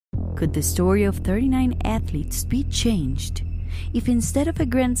Could the story of 39 athletes be changed if instead of a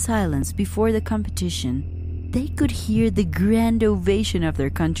grand silence before the competition, they could hear the grand ovation of their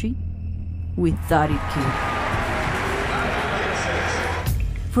country? We thought it could.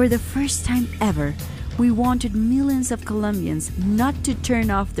 For the first time ever, we wanted millions of Colombians not to turn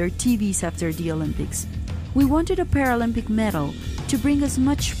off their TVs after the Olympics. We wanted a Paralympic medal to bring us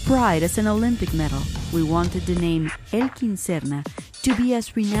much pride as an Olympic medal. We wanted the name El Quincerna to be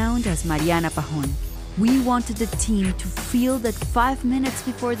as renowned as Mariana Pajón. We wanted the team to feel that 5 minutes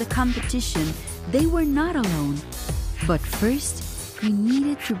before the competition, they were not alone. But first, we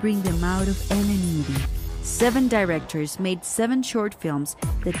needed to bring them out of anonymity. 7 directors made 7 short films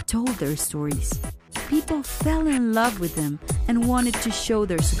that told their stories. People fell in love with them and wanted to show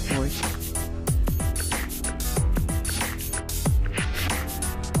their support.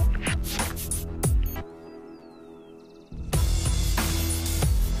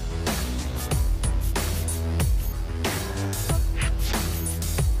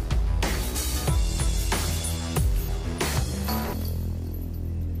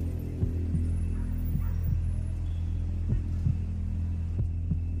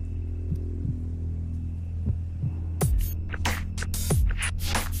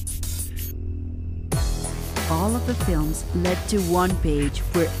 All of the films led to one page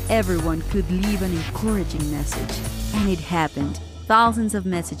where everyone could leave an encouraging message. And it happened. Thousands of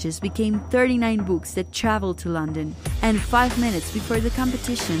messages became 39 books that traveled to London. And 5 minutes before the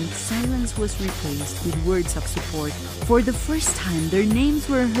competition, silence was replaced with words of support. For the first time, their names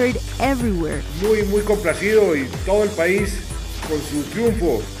were heard everywhere. Muy complacido y todo el país con su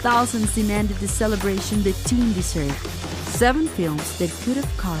triunfo. Thousands demanded the celebration the team deserved. 7 films that could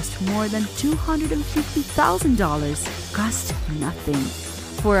have cost more than $250,000 cost nothing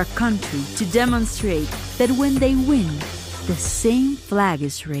for a country to demonstrate that when they win, the same flag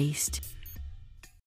is raised.